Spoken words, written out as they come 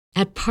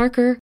At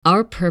Parker,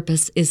 our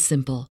purpose is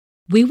simple.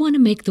 We want to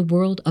make the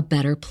world a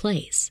better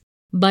place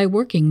by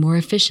working more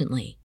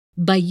efficiently,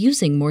 by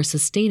using more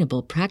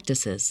sustainable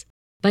practices,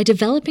 by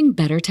developing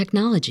better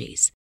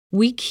technologies.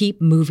 We keep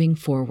moving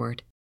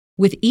forward.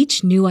 With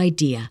each new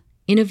idea,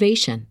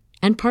 innovation,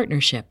 and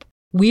partnership,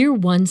 we're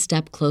one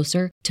step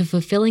closer to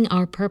fulfilling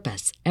our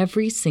purpose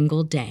every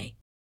single day.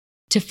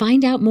 To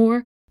find out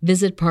more,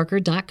 visit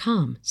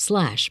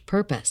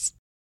parker.com/purpose.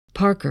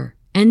 Parker,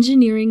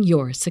 engineering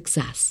your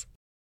success.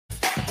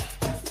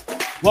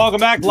 Welcome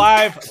back,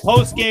 live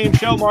post-game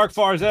show. Mark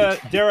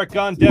Farzetta, Derek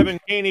Gunn, Devin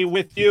Caney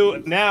with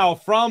you now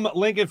from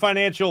Lincoln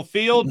Financial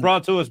Field,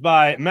 brought to us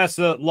by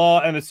Mesa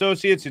Law and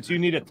Associates. If you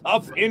need a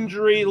tough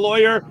injury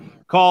lawyer,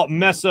 call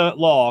Mesa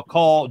Law.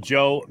 Call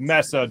Joe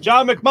Mesa.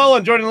 John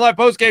McMullen joining the live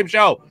post-game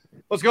show.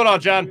 What's going on,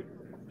 John?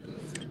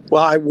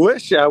 Well, I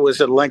wish I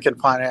was at Lincoln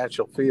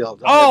Financial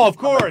Field. Of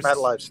course. I'm at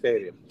MetLife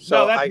Stadium.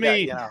 So no, that's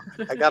me.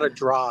 I got to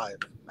drive.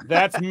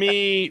 That's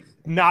me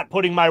not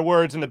putting my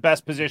words in the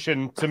best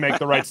position to make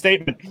the right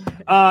statement.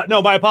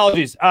 No, my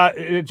apologies.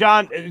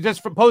 John,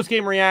 just for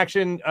post-game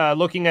reaction,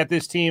 looking at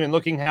this team and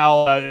looking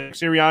how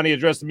Sirianni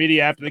addressed the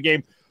media after the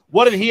game,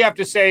 what did he have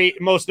to say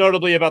most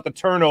notably about the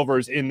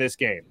turnovers in this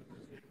game?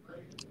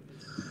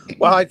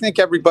 Well, I think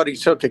everybody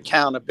took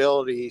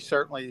accountability.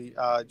 Certainly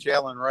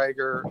Jalen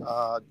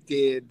Reagor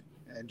did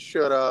and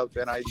should have,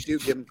 and I do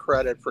give him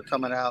credit for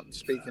coming out and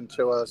speaking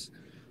to us.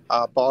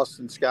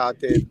 Boston Scott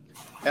did,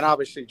 and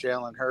obviously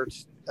Jalen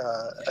Hurts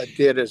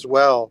did as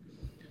well.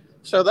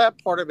 So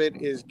that part of it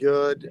is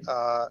good,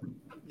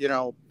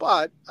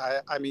 but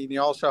I mean,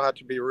 you also have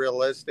to be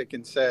realistic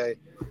and say,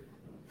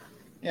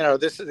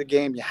 this is a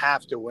game you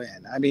have to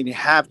win. I mean, you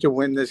have to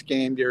win this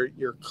game.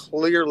 You're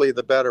clearly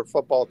the better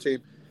football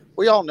team.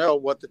 We all know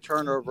what the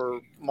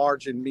turnover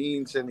margin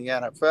means in the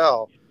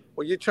NFL.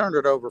 Well, you turned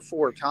it over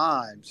 4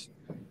 times,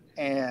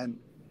 and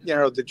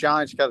the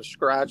Giants got to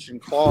scratch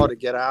and claw to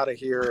get out of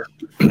here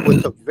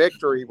with a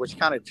victory, which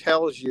kind of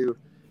tells you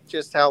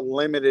just how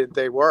limited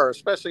they were,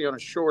 especially on a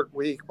short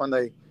week when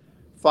they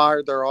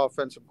fired their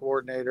offensive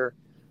coordinator.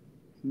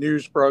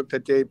 News broke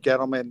that Dave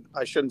Gettleman,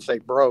 I shouldn't say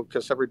broke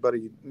because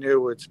everybody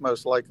knew it's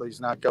most likely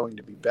he's not going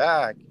to be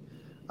back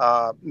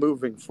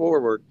moving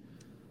forward.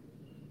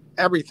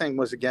 Everything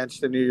was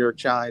against the New York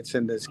Giants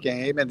in this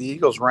game, and the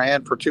Eagles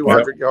ran for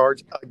 200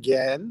 yards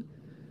again.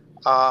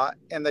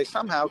 And they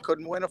somehow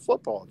couldn't win a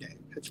football game.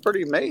 It's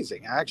pretty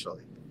amazing,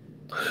 actually.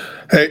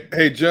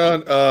 Hey,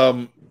 John,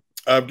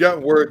 I've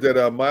gotten word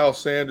that Miles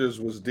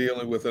Sanders was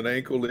dealing with an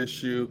ankle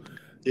issue.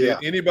 Yeah.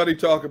 Did anybody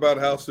talk about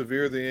how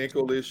severe the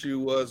ankle issue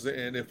was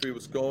and if it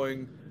was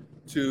going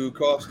to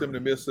cost him to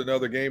miss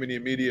another game in the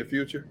immediate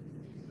future?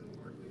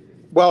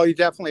 Well, he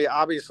definitely,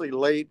 obviously,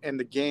 late in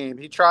the game,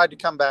 he tried to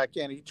come back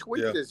in. He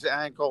tweaked his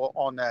ankle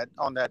on that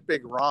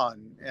big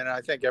run, and I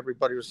think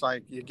everybody was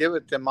like, "You give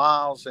it to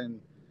Miles," and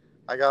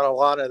I got a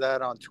lot of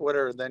that on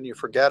Twitter, and then you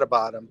forget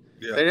about him.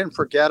 Yeah. They didn't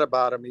forget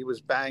about him. He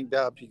was banged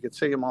up. You could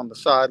see him on the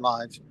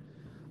sidelines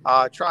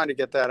trying to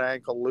get that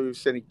ankle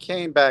loose. And he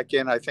came back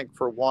in, I think,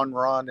 for one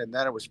run, and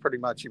then he was pretty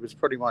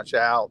much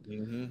out.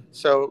 Mm-hmm.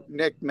 So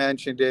Nick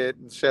mentioned it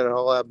and said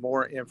he'll have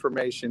more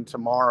information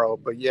tomorrow.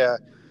 But, yeah,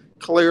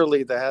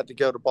 clearly they had to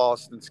go to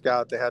Boston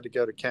Scott. They had to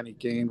go to Kenny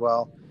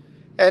Gainwell.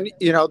 And,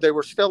 they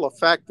were still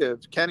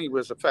effective. Kenny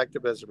was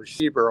effective as a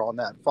receiver on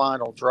that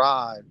final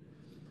drive.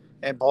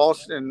 And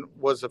Boston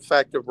was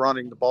effective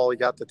running the ball. He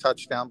got the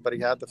touchdown, but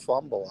he had the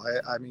fumble.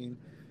 I mean,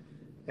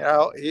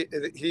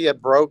 he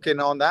had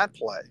broken on that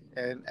play.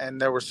 And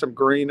there was some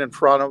green in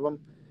front of him.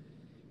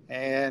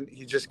 And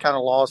he just kind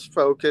of lost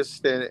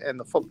focus, and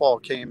the football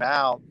came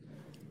out.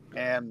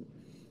 And,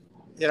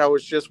 it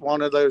was just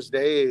one of those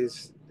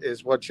days,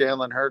 is what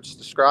Jalen Hurts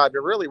described.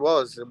 It really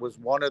was. It was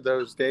one of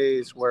those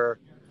days where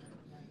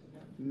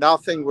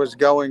nothing was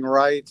going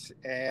right,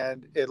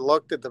 and it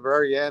looked at the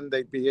very end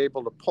they'd be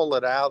able to pull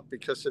it out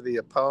because of the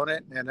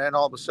opponent, and then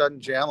all of a sudden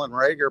Jalen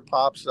Reagor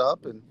pops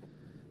up and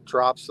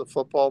drops the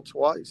football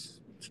twice.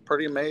 It's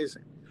pretty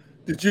amazing.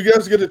 Did you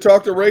guys get to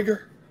talk to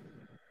Reagor?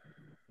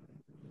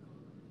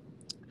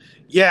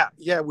 Yeah,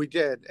 we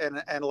did,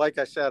 and like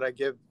I said, I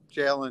give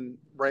Jalen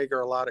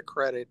Reagor a lot of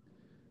credit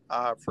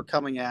for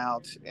coming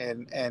out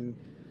and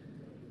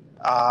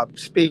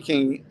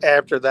speaking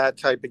after that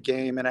type of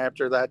game and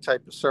after that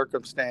type of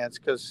circumstance,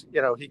 because,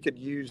 he could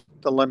use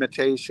the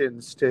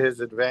limitations to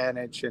his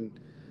advantage and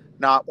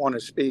not want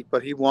to speak,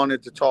 but he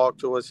wanted to talk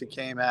to us. He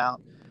came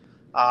out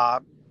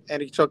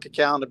and he took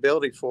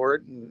accountability for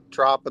it and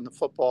dropping the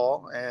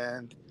football.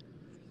 And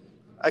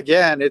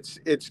again,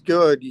 it's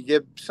good. You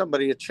give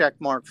somebody a check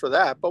mark for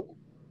that, but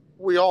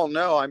we all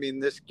know, I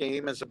mean, this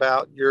game is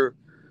about you're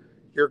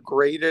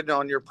graded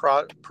on your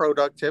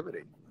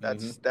productivity.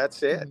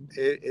 That's it.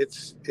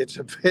 It's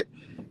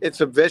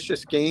a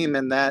vicious game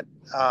in that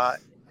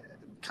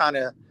kind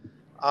of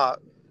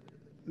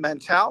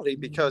mentality,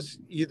 because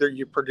either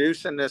you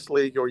produce in this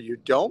league or you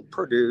don't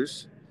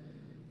produce.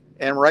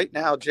 And right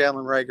now,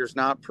 Jalen Reagor's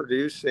not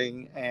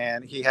producing,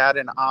 and he had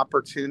an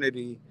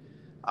opportunity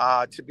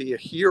to be a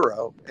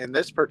hero in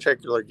this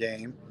particular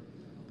game.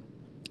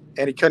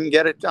 and he couldn't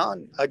get it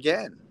done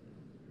again.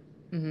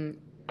 Mm-hmm.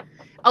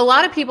 A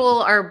lot of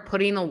people are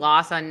putting the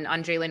loss on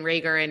Jalen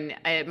Reagor, and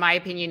my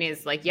opinion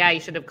is like, yeah, he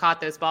should have caught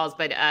those balls,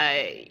 but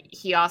it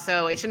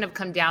shouldn't have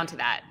come down to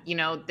that. You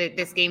know,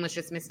 this game was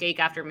just mistake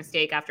after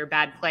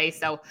bad play.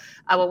 So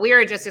what we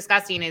were just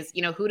discussing is,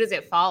 you know, who does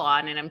it fall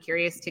on? And I'm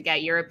curious to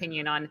get your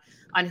opinion on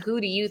who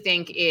do you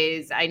think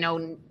is, I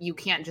know you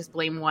can't just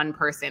blame one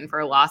person for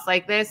a loss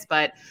like this,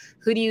 but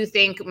who do you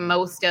think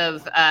most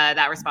of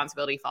that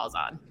responsibility falls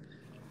on?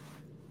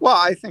 Well,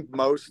 I think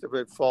most of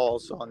it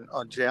falls on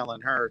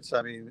Jalen Hurts.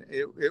 I mean,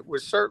 it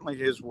was certainly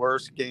his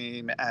worst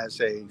game as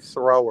a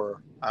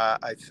thrower,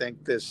 I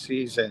think, this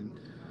season.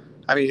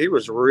 I mean, he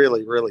was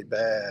really, really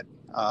bad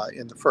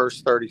in the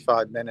first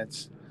 35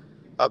 minutes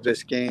of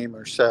this game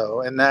or so.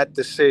 And that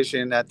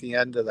decision at the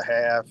end of the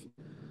half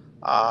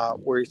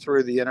where he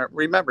threw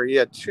remember, he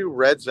had 2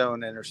 red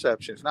zone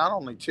interceptions, not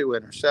only 2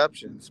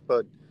 interceptions,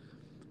 but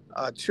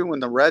 2 in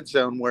the red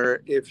zone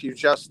where if you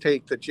just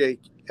take the Jake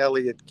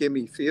Elliott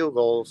gimme field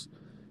goals,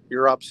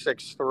 you're up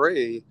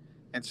 6-3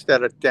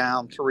 instead of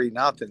down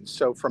 3-0.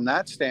 So from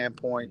that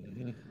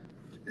standpoint,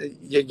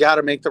 you got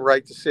to make the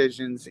right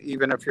decisions,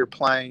 even if you're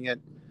playing it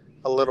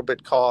a little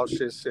bit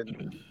cautious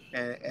and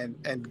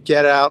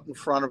get out in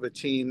front of a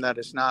team that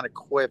is not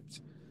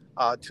equipped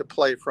to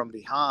play from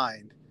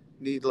behind.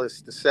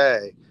 Needless to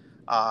say,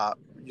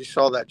 you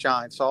saw that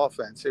Giants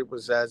offense. It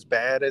was as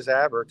bad as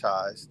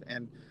advertised.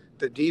 And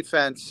the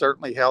defense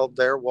certainly held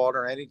their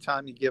water.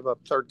 Anytime you give up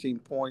 13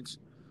 points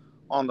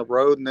on the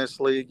road in this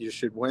league, you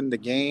should win the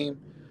game.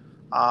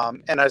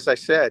 And as I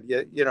said,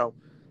 you know,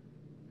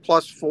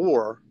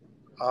 +4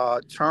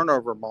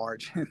 turnover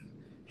margin,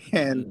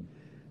 and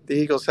the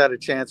Eagles had a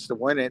chance to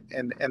win it.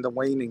 And the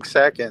waning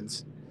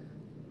seconds,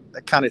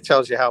 that kind of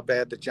tells you how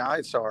bad the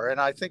Giants are. And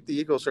I think the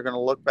Eagles are going to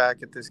look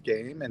back at this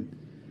game and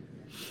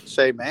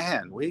say,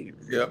 man,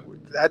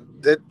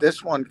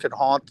 this one could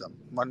haunt them.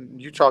 When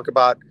you talk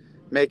about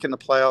making the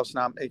playoffs,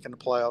 not making the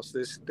playoffs,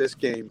 this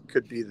game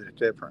could be the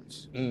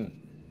difference.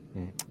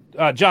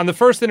 John, the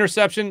first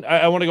interception,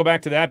 I want to go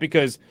back to that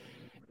because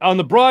on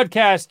the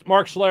broadcast,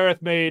 Mark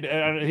Schlereth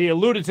he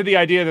alluded to the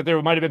idea that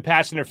there might have been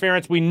pass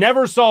interference. We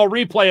never saw a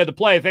replay of the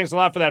play. Thanks a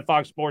lot for that,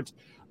 Fox Sports.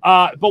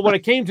 But when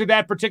it came to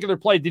that particular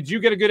play, did you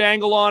get a good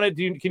angle on it?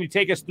 Can you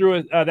take us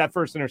through that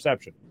first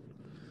interception?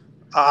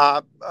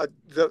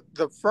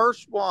 The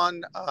first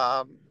one,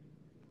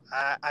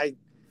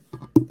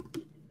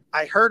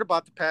 I heard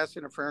about the pass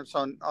interference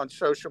on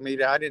social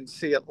media. I didn't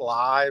see it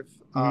live.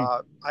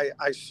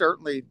 I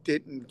certainly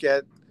didn't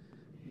get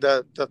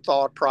the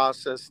thought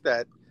process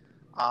that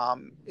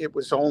it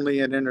was only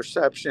an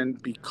interception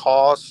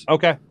because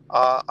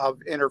of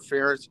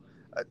interference.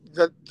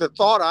 The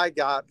thought I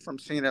got from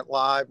seeing it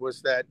live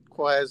was that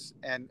Quez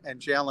and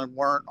Jalen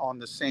weren't on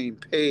the same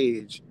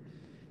page,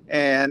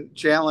 and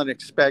Jalen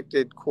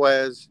expected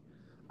Quez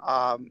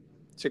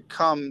to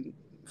come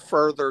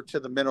further to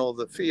the middle of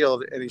the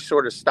field, and he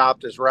sort of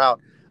stopped his route.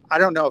 I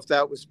don't know if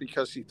that was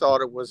because he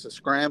thought it was a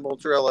scramble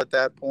drill at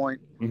that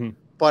point,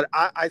 but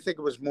I think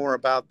it was more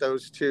about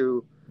those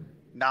two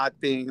not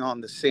being on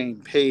the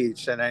same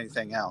page than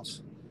anything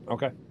else.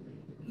 Okay.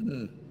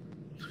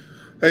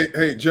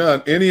 Hey,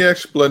 John, any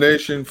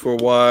explanation for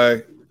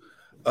why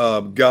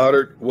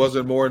Goddard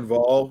wasn't more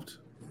involved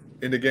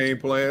in the game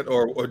plan,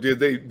 or did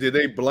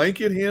they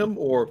blanket him,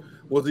 or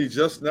was he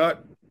just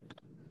not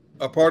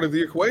a part of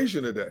the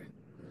equation today?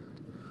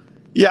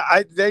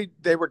 Yeah,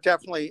 they were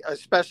definitely,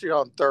 especially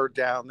on third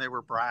down, they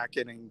were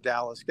bracketing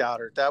Dallas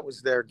Goedert. That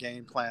was their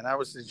game plan. That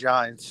was the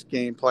Giants'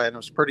 game plan. It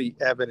was pretty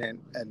evident,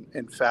 and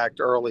in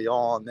fact, early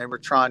on, they were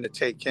trying to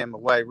take him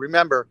away.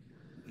 Remember,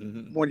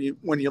 when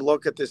you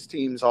look at this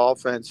team's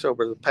offense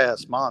over the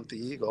past month, the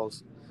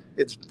Eagles,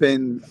 it's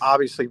been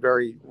obviously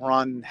very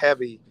run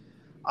heavy,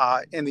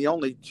 and the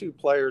only 2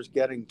 players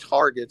getting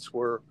targets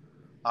were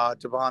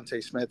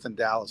Devontae Smith and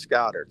Dallas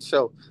Goedert.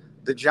 So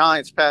the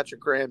Giants, Patrick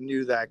Graham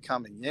knew that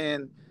coming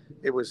in.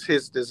 It was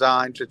his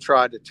design to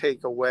try to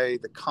take away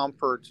the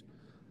comfort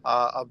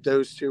of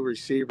those 2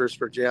 receivers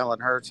for Jalen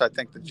Hurts. I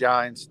think the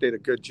Giants did a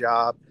good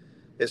job,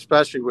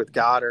 especially with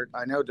Goddard.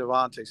 I know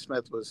Devontae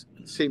Smith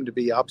seemed to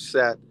be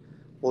upset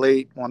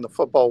late when the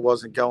football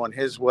wasn't going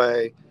his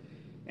way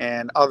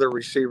and other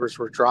receivers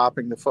were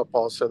dropping the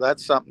football. So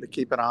that's something to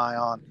keep an eye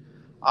on.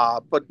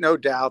 But no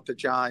doubt the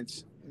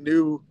Giants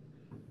knew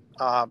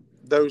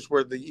those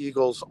were the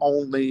Eagles'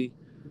 only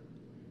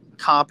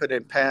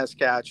competent pass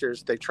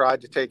catchers. They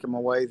tried to take him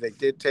away. They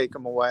did take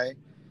him away.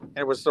 And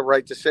it was the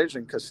right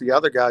decision because the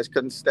other guys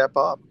couldn't step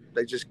up.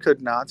 They just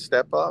could not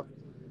step up.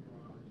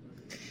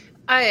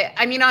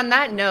 I mean, on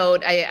that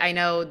note, I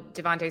know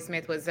Devontae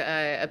Smith was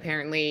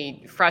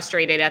apparently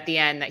frustrated at the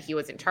end that he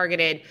wasn't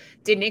targeted.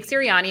 Did Nick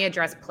Sirianni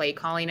address play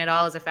calling at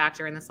all as a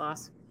factor in this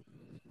loss?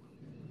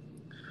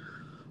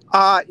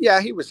 Yeah,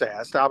 he was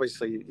asked.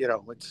 Obviously,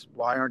 it's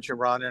why aren't you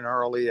running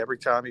early every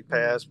time he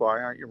passed? Why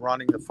aren't you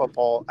running the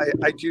football?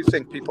 I do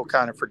think people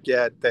kind of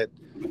forget that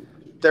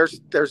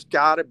there's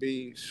got to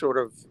be sort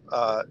of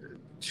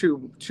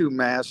two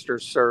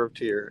masters served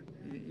here.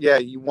 Yeah,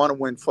 you want to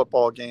win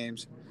football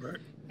games, right,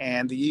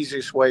 And the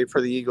easiest way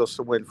for the Eagles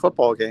to win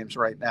football games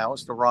right now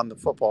is to run the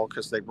football,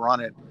 because they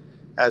run it,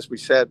 as we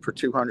said, for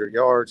 200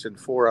 yards in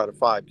 4 out of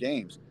 5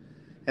 games.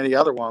 And the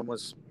other one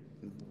was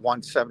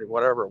 170,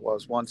 whatever it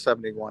was,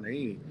 170,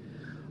 180.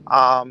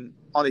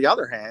 On the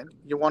other hand,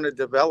 you want to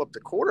develop the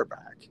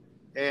quarterback.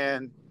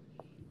 And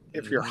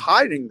if you're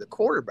hiding the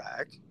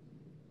quarterback,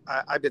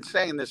 I've been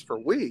saying this for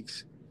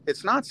weeks,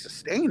 it's not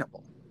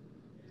sustainable.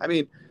 I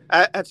mean,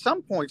 at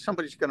some point,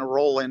 somebody's going to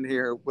roll in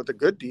here with a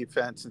good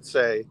defense and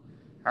say,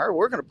 all right,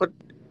 we're going to put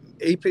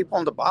 8 people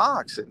in the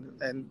box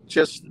and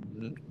just,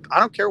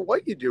 I don't care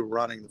what you do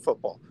running the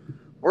football.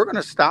 We're going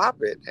to stop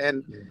it.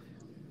 And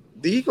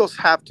the Eagles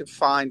have to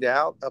find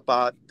out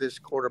about this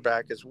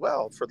quarterback as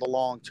well for the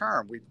long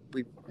term. We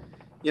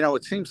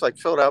it seems like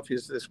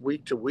Philadelphia's this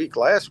week to week.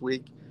 Last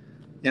week,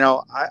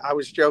 I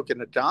was joking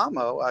to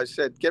Damo. I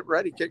said, get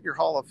ready, get your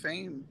Hall of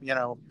Fame,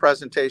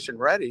 presentation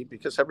ready,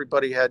 because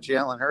everybody had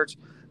Jalen Hurts.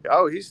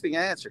 Oh, he's the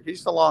answer.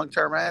 He's the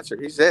long-term answer.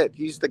 He's it.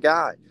 He's the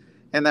guy.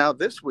 And now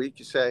this week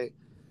you say,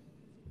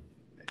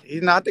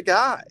 he's not the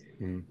guy.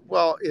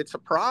 Well, it's a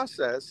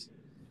process.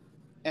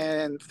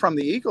 And from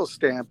the Eagles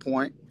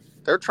standpoint,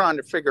 they're trying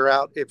to figure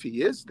out if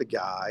he is the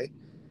guy.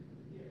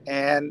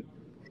 And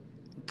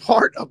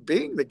part of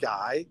being the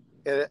guy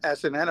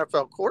as an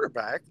NFL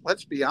quarterback,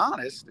 let's be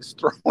honest, is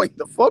throwing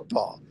the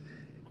football.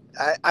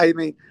 I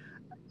mean,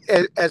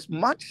 as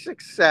much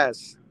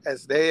success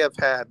as they have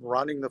had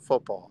running the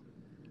football,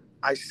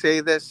 I say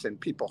this and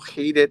people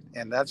hate it,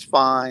 and that's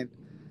fine.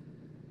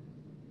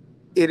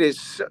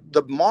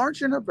 The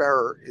margin of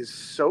error is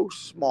so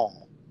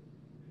small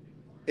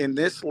in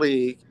this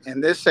league,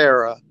 in this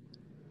era,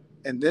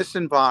 in this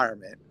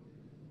environment.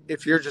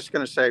 If you're just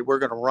going to say, we're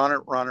going to run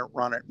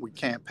it, we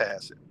can't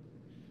pass it.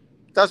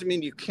 Doesn't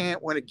mean you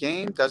can't win a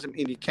game. Doesn't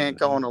mean you can't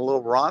go on a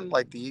little run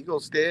like the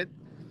Eagles did.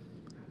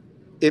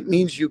 It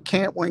means you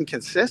can't win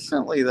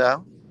consistently,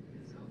 though.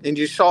 And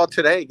you saw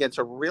today against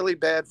a really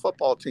bad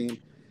football team,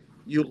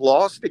 you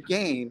lost the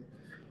game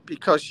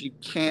because you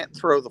can't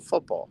throw the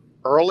football.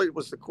 Early it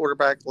was the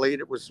quarterback, late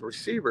it was the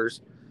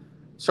receivers.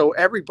 So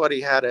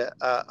everybody had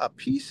a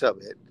piece of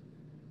it.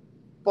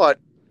 But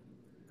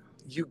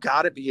you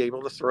got to be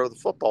able to throw the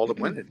football to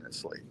win in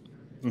this league.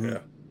 Yeah.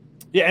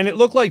 Yeah, and it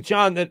looked like,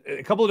 John, that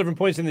a couple of different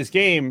points in this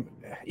game,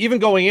 even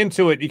going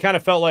into it, you kind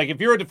of felt like if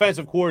you're a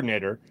defensive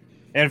coordinator,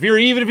 and if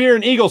you're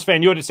an Eagles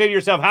fan, you had to say to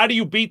yourself, how do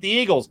you beat the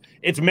Eagles?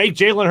 It's make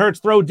Jalen Hurts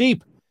throw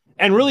deep.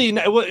 And really,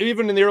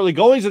 even in the early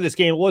goings of this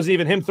game, it wasn't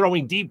even him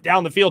throwing deep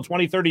down the field,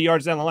 20, 30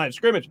 yards down the line of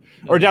scrimmage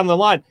or down the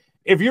line.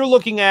 If you're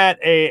looking at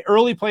a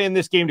early play in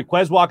this game to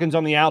Quez Watkins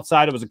on the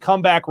outside, it was a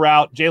comeback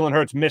route. Jalen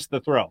Hurts missed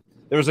the throw.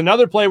 There was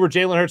another play where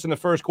Jalen Hurts in the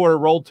first quarter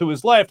rolled to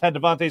his left, had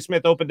Devontae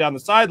Smith open down the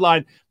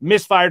sideline,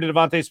 misfired to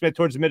Devontae Smith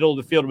towards the middle of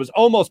the field. It was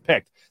almost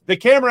picked. The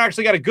camera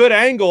actually got a good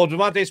angle of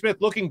Devontae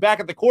Smith looking back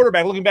at the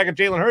quarterback, looking back at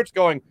Jalen Hurts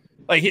going,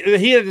 like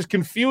he had this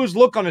confused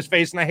look on his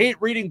face, and I hate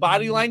reading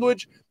body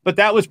language, but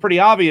that was pretty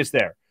obvious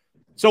there.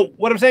 So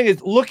what I'm saying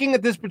is, looking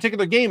at this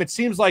particular game, it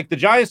seems like the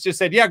Giants just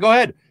said, yeah, go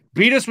ahead,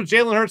 beat us with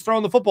Jalen Hurts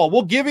throwing the football.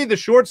 We'll give you the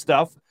short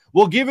stuff.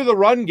 We'll give you the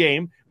run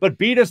game, but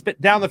beat us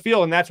down the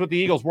field, and that's what the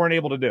Eagles weren't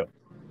able to do.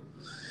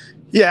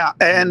 Yeah,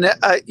 and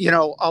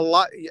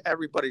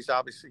everybody's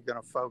obviously going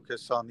to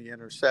focus on the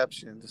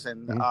interceptions,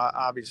 and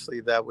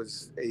obviously that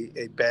was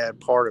a bad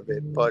part of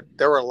it. But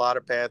there were a lot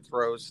of bad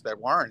throws that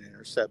weren't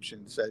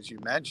interceptions, as you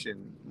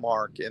mentioned,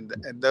 Mark, and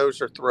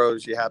those are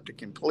throws you have to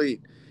complete.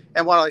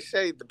 And when I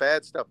say the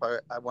bad stuff,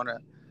 I want to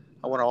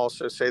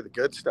also say the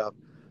good stuff.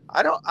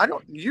 I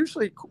don't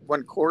usually,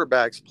 when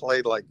quarterbacks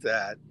play like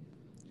that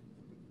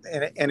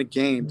in a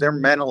game, they're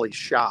mentally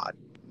shot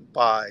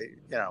by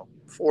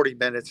 40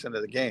 minutes into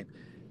the game.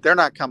 They're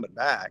not coming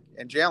back.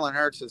 And Jalen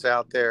Hurts is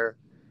out there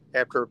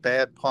after a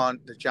bad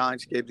punt. The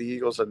Giants gave the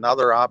Eagles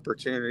another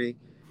opportunity,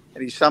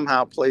 and he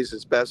somehow plays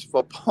his best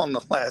football in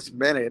the last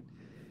minute,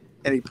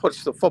 and he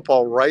puts the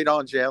football right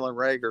on Jalen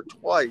Reagor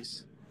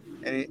twice,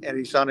 and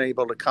he's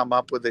unable to come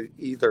up with it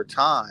either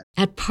time.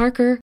 At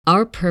Parker,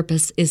 our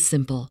purpose is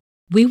simple.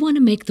 We want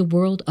to make the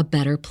world a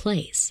better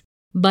place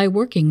by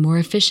working more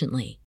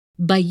efficiently,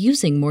 by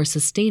using more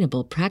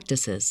sustainable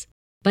practices,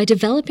 by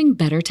developing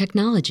better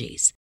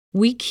technologies.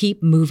 We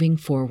keep moving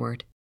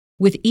forward.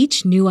 With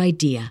each new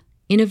idea,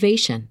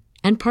 innovation,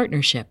 and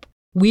partnership,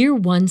 we're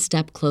one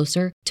step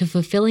closer to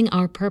fulfilling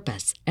our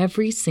purpose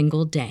every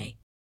single day.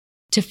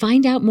 To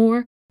find out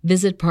more,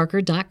 visit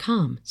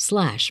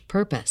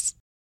parker.com/purpose.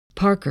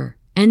 Parker,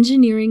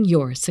 engineering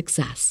your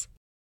success.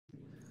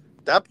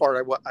 That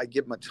part I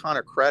give him a ton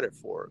of credit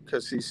for,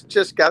 because he's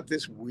just got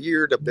this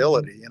weird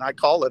ability, and I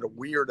call it a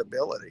weird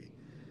ability,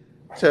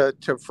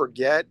 to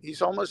forget.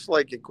 He's almost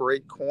like a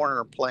great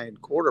corner playing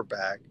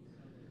quarterback,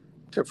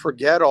 to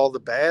forget all the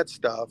bad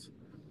stuff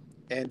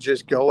and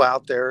just go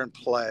out there and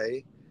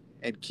play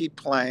and keep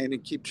playing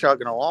and keep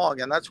chugging along.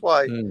 And that's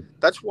why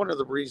that's one of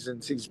the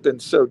reasons he's been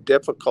so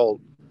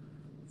difficult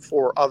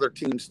for other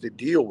teams to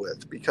deal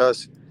with,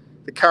 because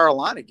the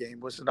Carolina game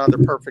was another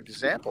perfect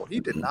example. He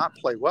did not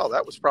play well.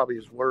 That was probably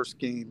his worst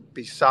game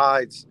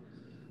besides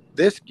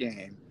this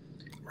game.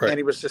 And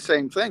he was the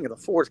same thing. In the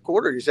fourth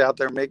quarter, he's out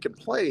there making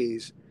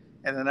plays.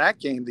 And in that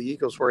game, the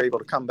Eagles were able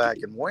to come back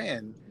and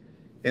win.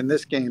 In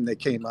this game, they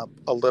came up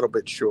a little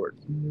bit short.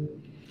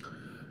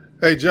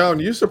 Hey, John,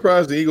 you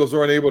surprised the Eagles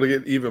weren't able to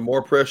get even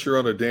more pressure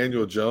on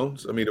Daniel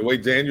Jones? I mean, the way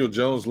Daniel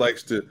Jones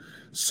likes to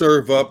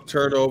serve up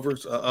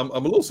turnovers, I'm a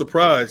little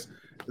surprised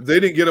they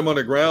didn't get him on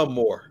the ground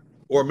more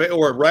or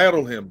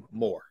rattle him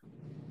more.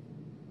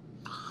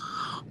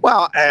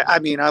 Well, I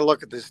mean, I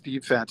look at this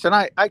defense, and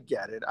I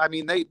get it. I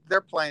mean, they're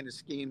playing a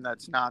scheme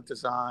that's not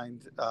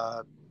designed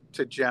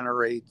to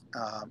generate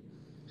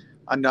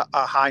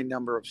a high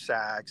number of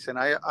sacks. And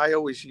I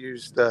always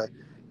use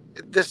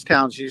this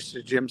town's used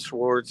to Jim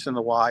Schwartz and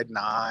the wide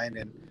nine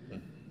and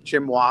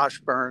Jim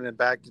Washburn and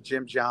back to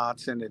Jim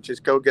Johnson and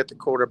just go get the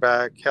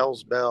quarterback,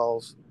 hell's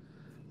bells.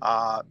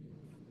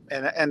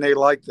 And they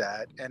like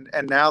that.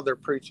 And now they're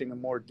preaching a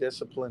more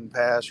disciplined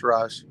pass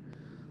rush.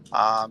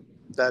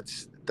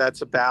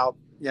 That's about,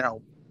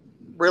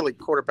 really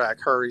quarterback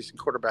hurries and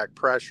quarterback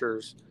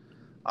pressures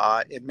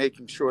in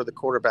making sure the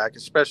quarterback,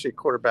 especially a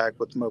quarterback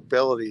with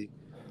mobility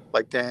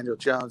like Daniel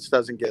Jones,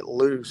 doesn't get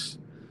loose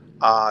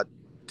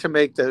to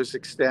make those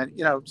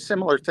extend,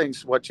 similar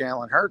things to what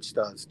Jalen Hurts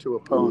does to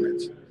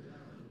opponents.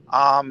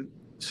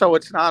 So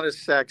it's not as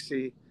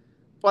sexy.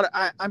 But,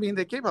 I mean,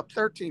 they gave up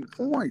 13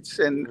 points,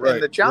 and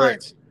the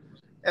Giants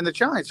and the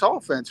Giants'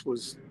 offense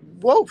was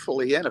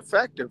woefully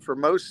ineffective for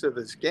most of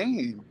this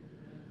game.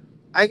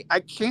 I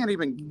can't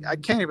even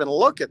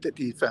look at the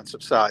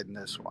defensive side in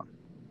this one.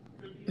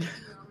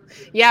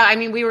 Yeah, I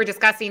mean, we were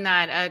discussing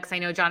that because I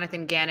know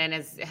Jonathan Gannon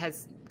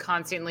has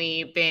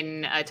constantly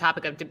been a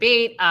topic of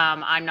debate.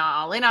 I'm not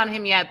all in on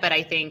him yet, but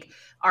I think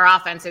our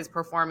offense's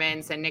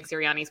performance and Nick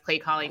Sirianni's play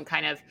calling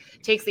kind of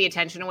takes the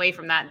attention away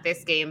from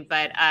this game.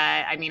 But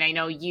I mean, I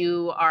know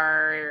you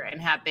are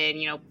and have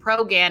been,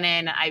 pro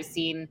Gannon. I've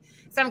seen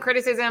some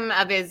criticism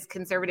of his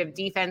conservative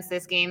defense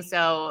this game.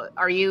 So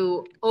are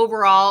you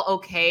overall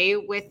okay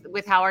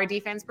with how our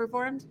defense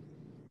performed?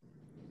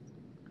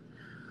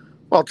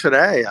 Well,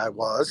 today I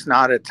was,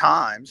 not at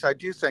times. I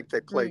do think they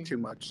play too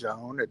much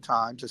zone at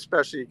times,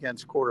 especially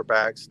against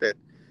quarterbacks that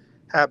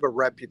have a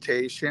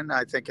reputation.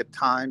 I think at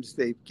times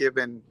they've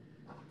given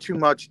too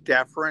much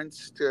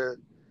deference to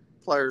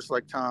players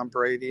like Tom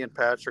Brady and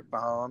Patrick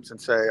Mahomes and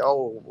say,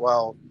 oh,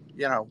 well,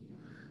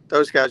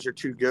 those guys are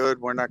too good.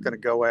 We're not going to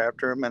go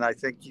after them. And I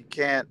think you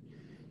can't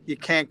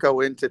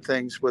go into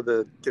things with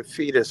a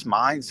defeatist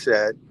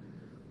mindset.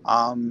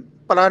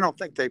 But I don't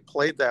think they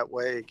played that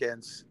way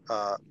against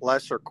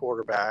lesser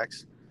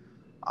quarterbacks.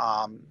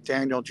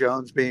 Daniel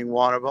Jones being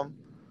one of them.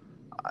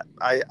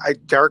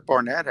 Derek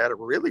Barnett had a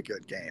really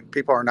good game.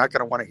 People are not going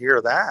to want to hear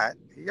that.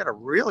 He had a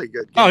really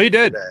good game. Oh, he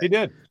did. Today. He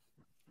did.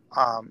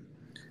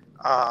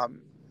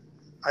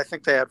 I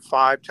think they had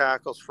 5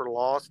 tackles for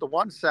loss. The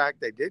one sack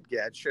they did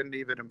get shouldn't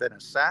even have been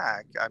a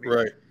sack. I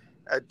mean,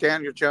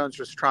 Daniel Jones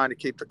was trying to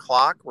keep the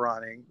clock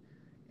running,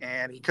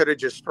 and he could have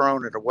just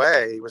thrown it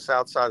away. He was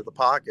outside of the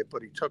pocket,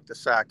 but he took the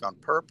sack on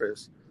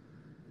purpose.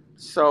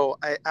 So,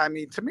 I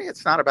mean, to me,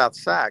 it's not about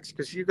sacks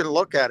because you can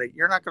look at it.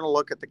 You're not going to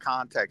look at the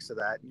context of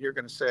that. And you're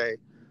going to say,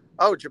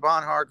 oh,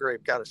 Javon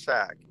Hargrave got a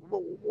sack.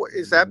 Well,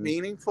 is that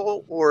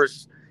meaningful, or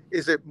is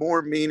it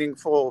more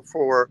meaningful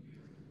for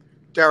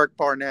Derek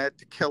Barnett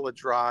to kill a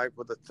drive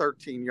with a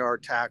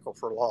 13-yard tackle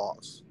for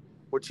loss,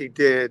 which he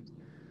did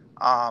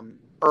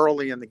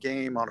early in the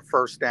game on a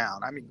first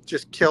down? I mean,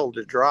 just killed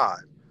a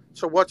drive.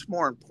 So what's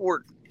more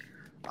important?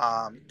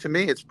 To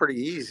me, it's pretty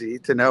easy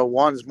to know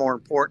one's more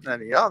important than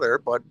the other.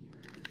 But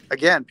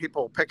again,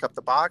 people will pick up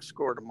the box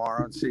score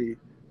tomorrow and see,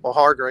 well,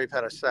 Hargrave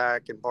had a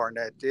sack and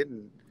Barnett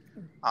didn't.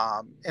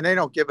 And they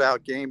don't give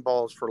out game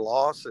balls for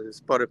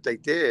losses. But if they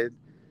did,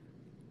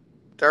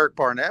 Derek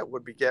Barnett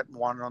would be getting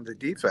one on the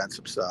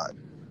defensive side.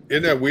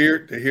 Isn't that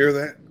weird to hear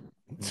that?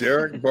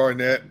 Derek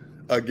Barnett,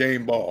 a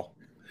game ball.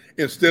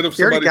 Instead of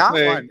somebody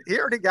saying – He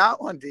already got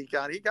one,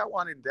 Deacon. He got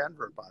one in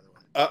Denver, by the way.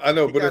 I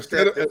know, but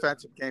instead of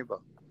defensive game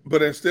ball.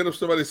 But instead of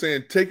somebody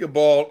saying take a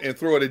ball and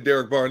throw it at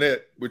Derek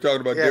Barnett, we're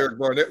talking about Derek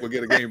Barnett will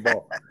get a game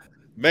ball.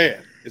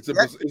 Man, it's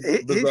a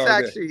he's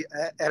actually,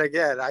 and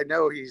again, I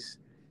know he's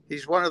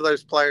one of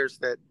those players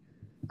that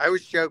I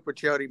always joke with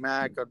Jody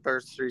Mack on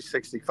Burst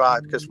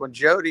 365 because when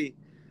Jody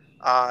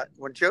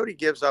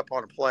gives up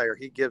on a player,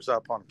 he gives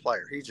up on a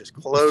player. He just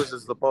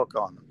closes the book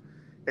on them,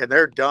 and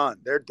they're done.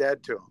 They're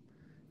dead to him.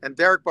 And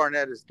Derek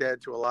Barnett is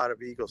dead to a lot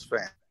of Eagles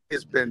fans.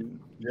 He's been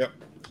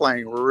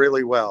playing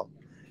really well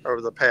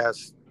over the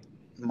past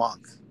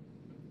month.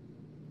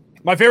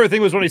 My favorite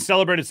thing was when he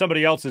celebrated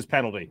somebody else's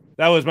penalty.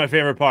 That was my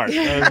favorite part.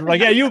 Like,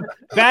 yeah, you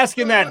bask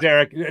in that,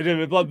 Derek.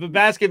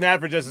 Bask in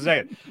that for just a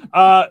second.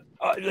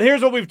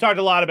 Here's what we've talked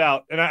a lot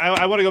about, and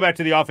I want to go back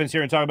to the offense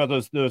here and talk about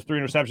those 3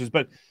 interceptions.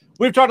 But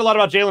we've talked a lot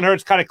about Jalen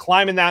Hurts kind of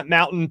climbing that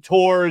mountain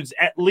towards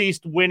at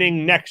least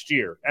winning next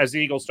year as the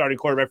Eagles starting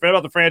quarterback. Forget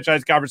about the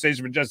franchise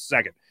conversation for just a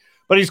second.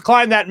 But he's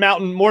climbed that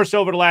mountain more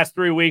so over the last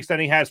 3 weeks than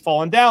he has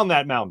fallen down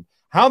that mountain.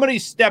 How many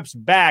steps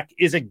back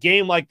is a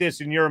game like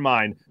this in your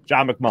mind,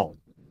 John McMullen?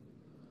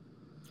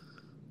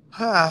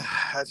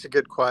 That's a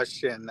good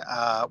question.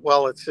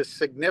 Well, it's a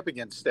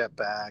significant step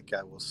back,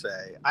 I will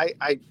say.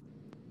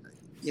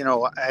 You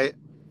know, I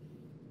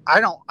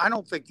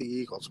don't think the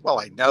Eagles. Well,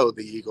 I know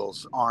the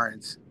Eagles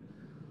aren't.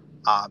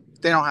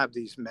 They don't have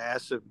these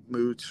massive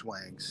mood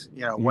swings.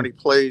 You know, when he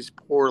plays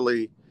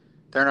poorly,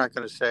 they're not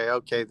going to say,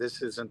 "Okay,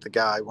 this isn't the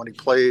guy." When he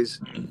plays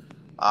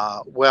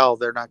well,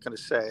 they're not going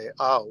to say,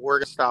 "Oh, we're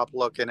going to stop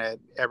looking at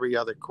every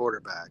other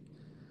quarterback."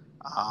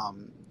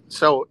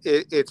 So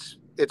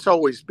it's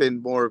always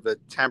been more of a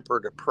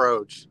tempered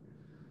approach.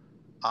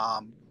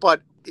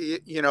 But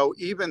you know,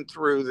 even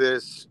through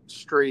this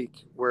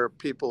streak where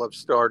people have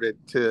started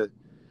to,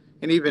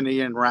 and even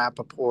Ian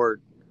Rappaport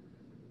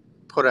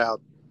put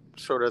out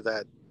sort of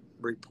that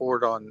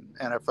report on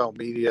NFL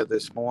media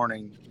this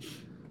morning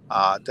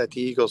that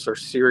the Eagles are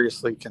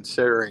seriously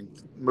considering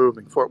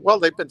moving forward. Well,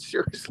 they've been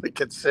seriously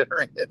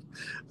considering it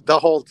the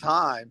whole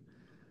time.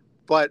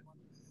 But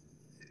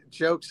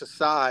jokes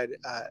aside,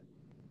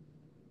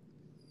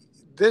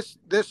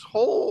 this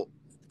whole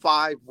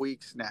 5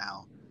 weeks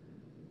now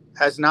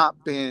has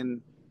not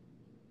been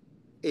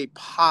a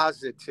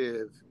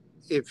positive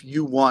if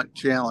you want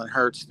Jalen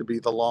Hurts to be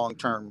the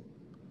long-term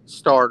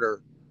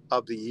starter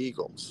of the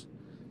Eagles.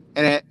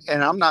 And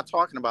I'm not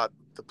talking about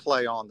the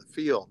play on the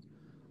field.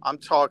 I'm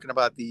talking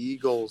about the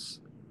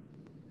Eagles'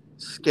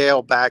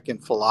 scale back in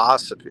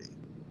philosophy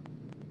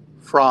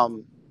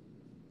from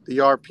the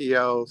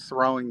RPO,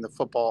 throwing the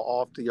football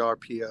off the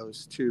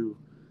RPOs, to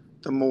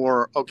the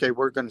more, okay,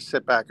 we're going to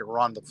sit back and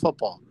run the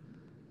football.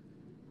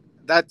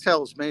 That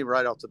tells me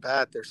right off the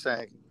bat, they're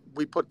saying,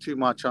 we put too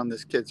much on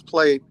this kid's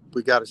plate.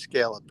 We got to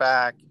scale it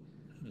back.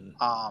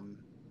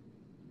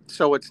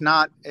 So it's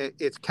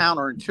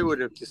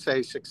counterintuitive to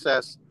say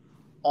success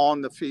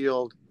on the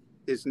field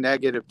is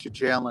negative to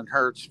Jalen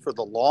Hurts for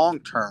the long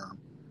term,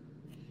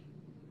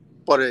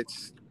 but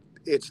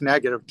it's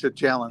negative to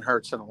Jalen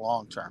Hurts in the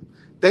long term.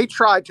 They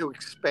tried to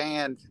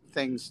expand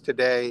things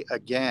today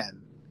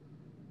again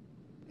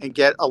and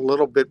get a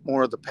little bit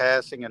more of the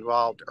passing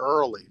involved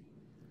early,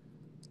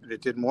 and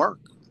it didn't work.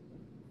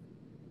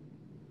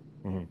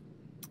 Mm-hmm.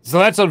 So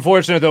that's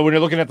unfortunate, though, when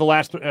you're looking at the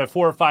last 4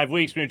 or 5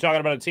 weeks, when you're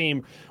talking about a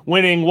team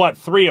winning,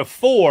 3 of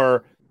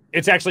 4,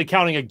 it's actually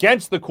counting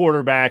against the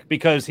quarterback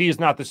because he's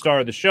not the star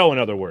of the show, in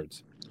other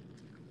words.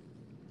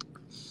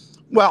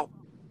 Well,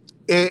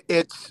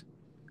 it's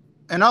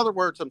in other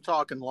words, I'm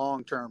talking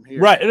long-term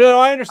here. Right. No,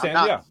 I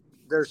understand,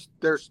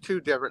 There's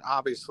two different,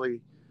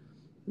 obviously,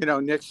 you know,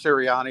 Nick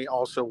Sirianni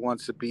also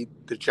wants to beat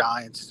the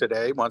Giants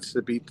today, wants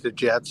to beat the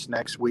Jets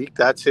next week.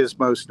 That's his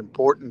most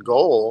important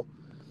goal.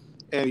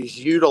 And he's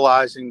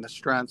utilizing the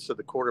strengths of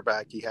the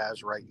quarterback he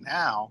has right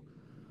now.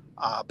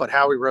 But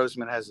Howie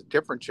Roseman has a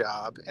different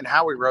job. And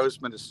Howie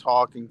Roseman is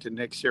talking to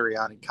Nick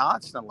Sirianni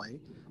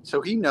constantly.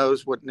 So he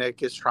knows what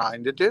Nick is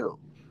trying to do.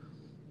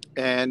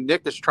 And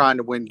Nick is trying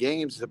to win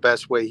games the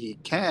best way he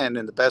can.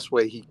 And the best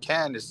way he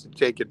can is to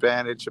take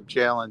advantage of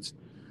Jalen's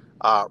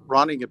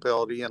running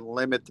ability and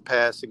limit the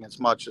passing as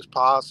much as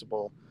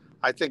possible.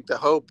 I think the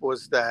hope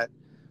was that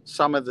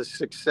some of the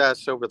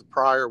success over the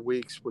prior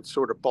weeks would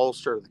sort of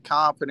bolster the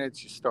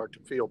confidence. You start to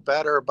feel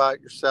better about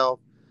yourself.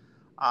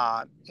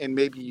 And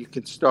maybe you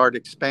can start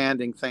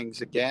expanding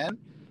things again.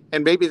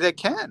 And maybe they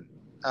can.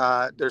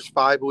 There's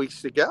 5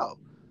 weeks to go.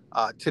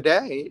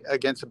 Today,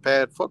 against a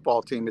bad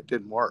football team, it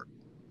didn't work.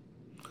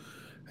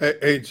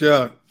 Hey,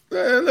 John,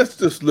 let's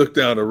just look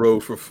down the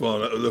road for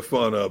the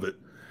fun of it.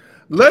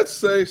 Let's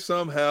say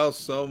somehow,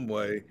 some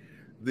way,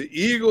 the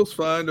Eagles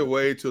find a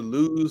way to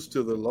lose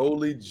to the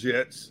lowly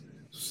Jets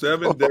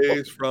 7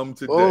 days from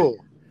today.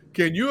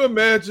 Can you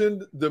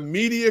imagine the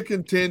media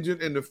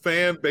contingent and the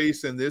fan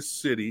base in this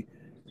city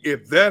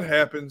if that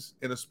happens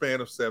in a span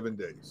of 7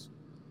 days?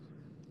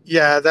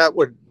 Yeah, that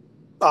would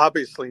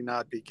obviously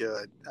not be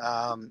good.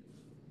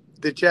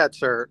 The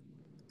Jets are,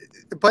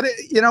 but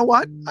you know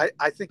what?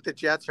 I think the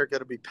Jets are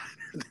going to be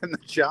better than the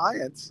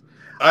Giants.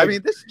 I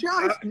mean, this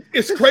Giants.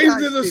 It's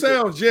crazy as it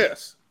sounds,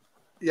 yes.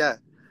 Yeah.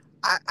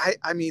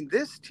 I mean,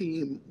 this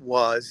team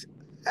was.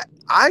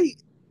 I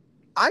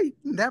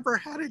never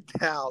had a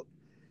doubt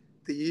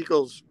the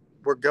Eagles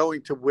were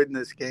going to win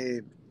this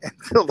game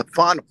until the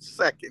final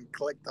second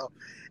clicked off.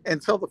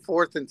 Until the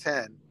 4th and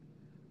 10,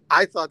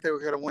 I thought they were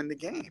going to win the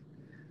game.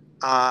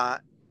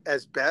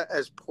 As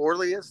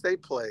poorly as they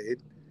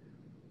played,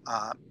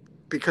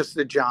 because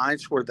the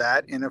Giants were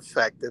that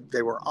ineffective,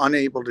 they were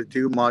unable to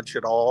do much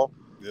at all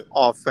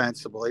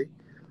offensively.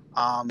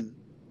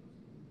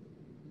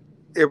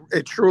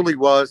 It truly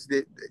was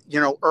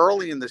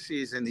early in the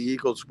season, the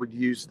Eagles would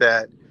use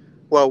that,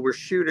 well, we're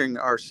shooting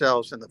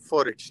ourselves in the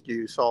foot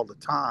excuse all the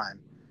time.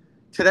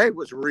 Today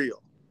was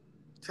real.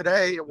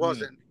 Today it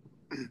wasn't,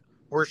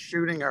 we're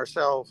shooting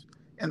ourselves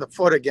in the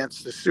foot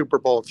against the Super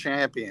Bowl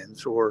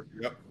champions or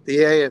the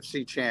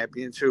AFC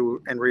champions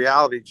who in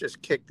reality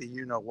just kicked the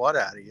you-know-what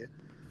out of you.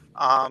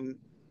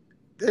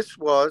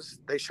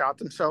 They shot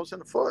themselves in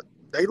the foot.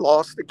 They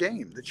lost the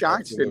game. The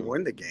Giants didn't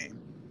win the game.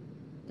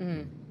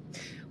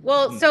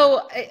 Well,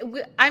 so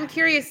I'm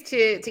curious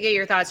to get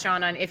your thoughts,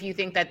 Sean, on if you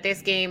think that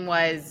this game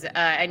was,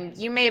 and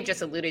you may have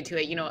just alluded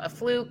to it, a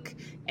fluke,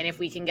 and if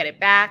we can get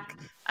back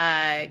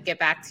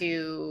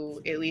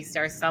to at least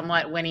our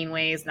somewhat winning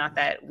ways. Not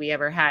that we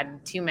ever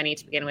had too many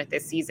to begin with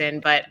this season,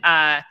 but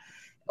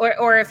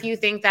or if you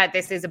think that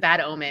this is a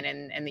bad omen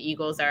and the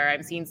Eagles are.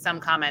 I'm seeing some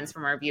comments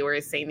from our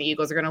viewers saying the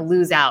Eagles are going to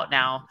lose out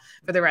now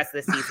for the rest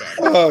of the season.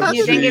 Do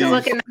you think it's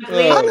looking that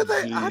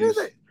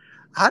bleak?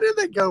 How did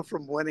they go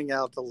from winning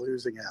out to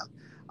losing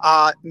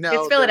out? No,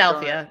 it's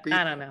Philadelphia.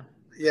 I don't know.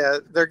 Yeah,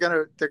 they're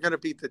gonna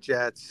beat the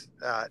Jets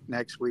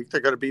next week.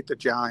 They're gonna beat the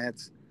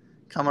Giants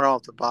coming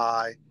off the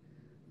bye.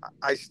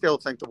 I still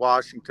think the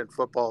Washington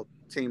football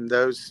team.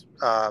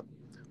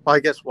 I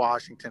guess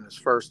Washington is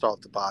first off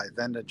the bye,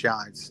 then the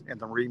Giants in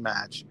the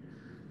rematch.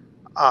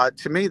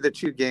 To me, the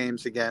two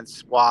games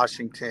against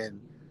Washington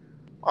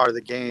are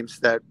the games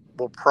that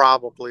will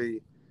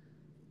probably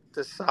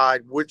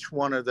decide which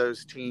one of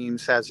those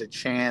teams has a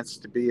chance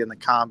to be in the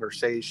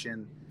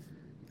conversation,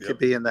 to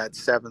be in that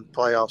seventh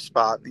playoff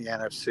spot in the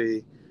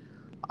NFC.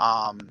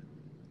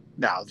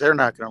 No, they're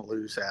not going to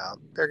lose out.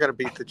 They're going to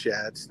beat the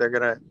Jets. They're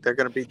going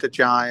to beat the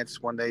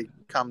Giants when they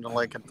come to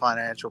Lincoln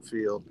Financial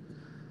Field.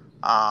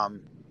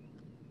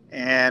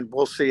 And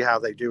we'll see how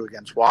they do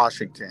against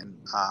Washington.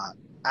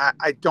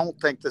 I don't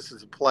think this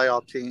is a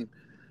playoff team.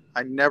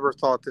 I never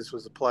thought this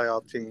was a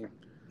playoff team.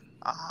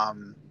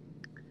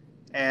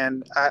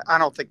 And I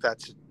don't think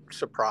that's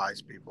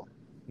surprised people.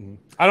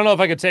 I don't know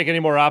if I could take any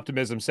more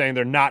optimism saying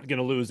they're not going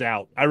to lose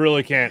out. I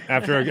really can't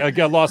after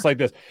a loss like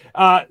this.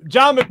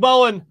 John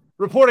McMullen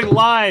reporting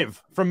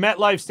live from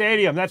MetLife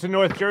Stadium. That's in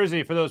North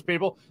Jersey for those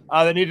people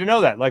that need to know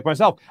that, like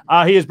myself.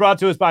 He is brought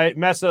to us by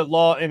Mesa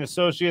Law and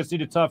Associates.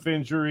 Need a tough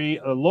injury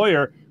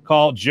lawyer,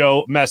 call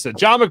Joe Mesa.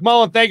 John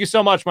McMullen, thank you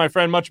so much, my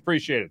friend. Much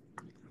appreciated.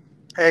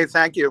 Hey,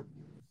 thank you.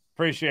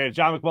 Appreciate it.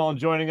 John McMullen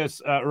joining us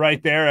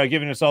right there,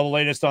 giving us all the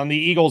latest on the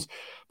Eagles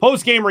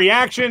post-game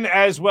reaction,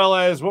 as well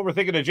as what we're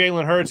thinking of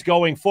Jalen Hurts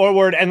going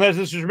forward. And let's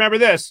just remember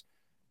this,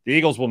 the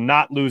Eagles will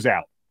not lose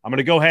out. I'm going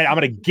to go ahead. I'm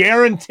going to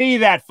guarantee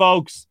that,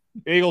 folks.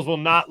 The Eagles will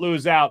not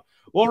lose out.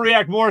 We'll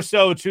react more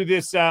so to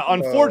this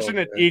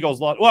unfortunate Eagles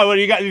loss. What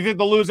do you got? You think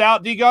they'll lose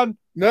out, D-Gun?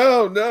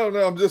 No.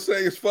 I'm just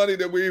saying it's funny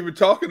that we're even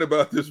talking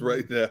about this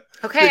right now.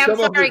 Okay, I'm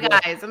sorry,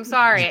 guys. I'm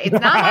sorry. It's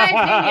not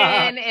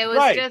my opinion. It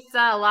was just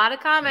a lot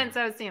of comments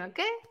I was seeing.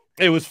 Okay.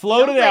 It was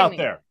floated out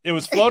there. It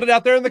was floated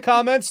out there in the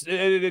comments.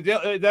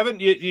 Devin,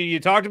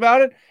 you talked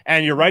about it,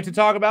 and you're right to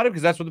talk about it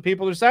because that's what the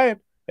people are saying.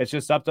 It's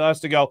just up to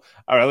us to go,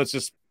 all right, let's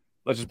just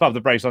pump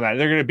the brakes on that.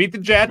 They're going to beat the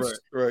Jets.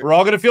 Right. We're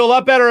all going to feel a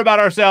lot better about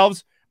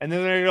ourselves. And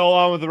then they're going to go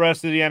on with the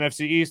rest of the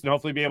NFC East and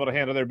hopefully be able to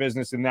handle their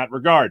business in that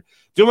regard.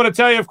 Do want to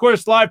tell you, of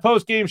course, live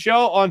post-game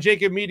show on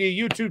Jacob Media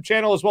YouTube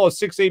channel as well as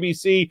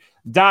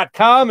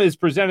 6abc.com is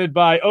presented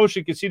by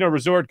Ocean Casino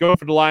Resort. Go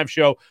for the live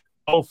show.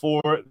 Go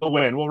for the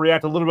win. We'll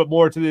react a little bit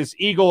more to this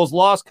Eagles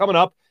loss coming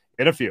up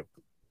in a few.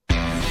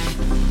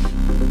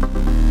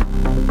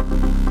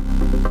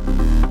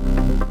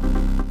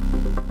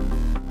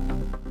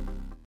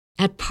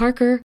 At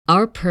Parker,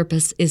 our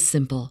purpose is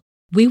simple.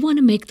 We want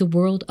to make the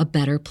world a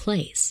better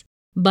place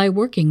by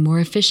working more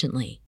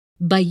efficiently,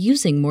 by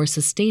using more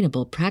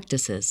sustainable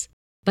practices,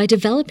 by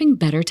developing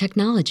better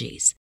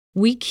technologies.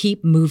 We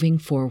keep moving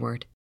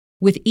forward.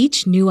 With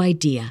each new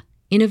idea,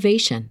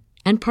 innovation,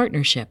 and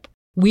partnership,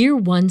 we're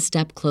one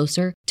step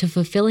closer to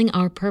fulfilling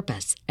our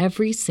purpose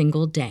every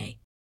single day.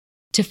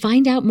 To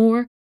find out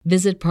more,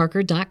 visit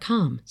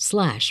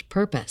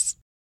parker.com/purpose.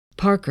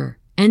 Parker,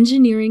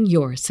 engineering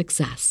your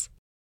success.